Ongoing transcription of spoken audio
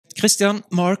Christian,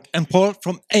 Mark, and Paul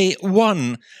from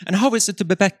A1. And how is it to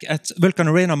be back at Vulkan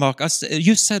Arena, Mark? As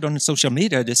you said on social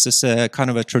media, this is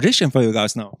kind of a tradition for you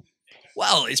guys now.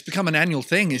 Well, it's become an annual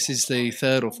thing. This is the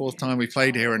third or fourth time we've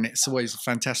played here, and it's always a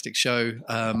fantastic show.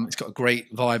 It's got a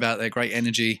great vibe out there, great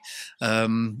energy,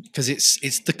 because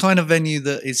it's the kind of venue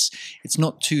that it's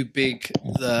not too big.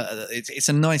 It's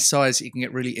a nice size. You can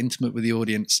get really intimate with the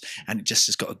audience, and it just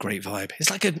has got a great vibe.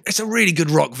 It's a really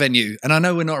good rock venue, and I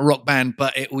know we're not a rock band,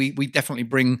 but we definitely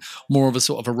bring more of a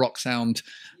sort of a rock sound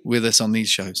with us on these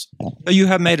shows. You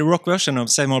have made a rock version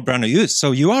of Same Old Brand New Youth,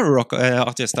 so you are a rock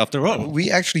artist after all. We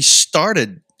actually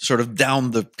started sort of down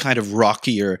the kind of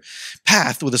rockier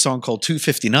path with a song called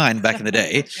 259 back in the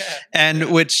day,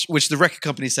 and which the record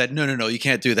company said, no, you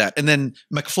can't do that. And then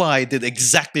McFly did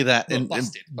exactly that and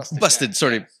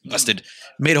busted,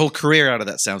 made a whole career out of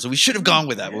that sound. So we should have gone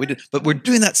with that, but we did. But we're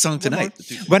doing that song tonight.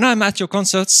 When I'm at your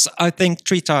concerts, I think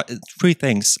three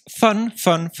things: fun,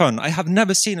 fun, fun. I have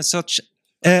never seen such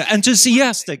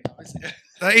enthusiastic.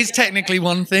 That is technically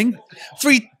one thing.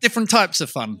 3 different types of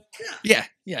fun. Yeah.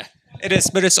 It is,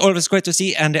 but it's always great to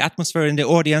see, and the atmosphere in the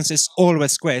audience is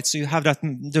always great. So you have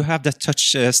that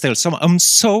touch still. So I'm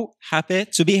so happy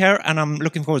to be here, and I'm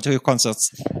looking forward to your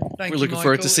concerts. Thank We're you, looking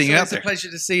forward to seeing you out there. It's a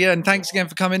pleasure to see you, and thanks again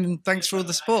for coming, and thanks for all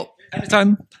the support.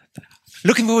 Anytime.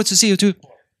 Looking forward to see you too.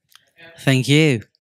 Thank you.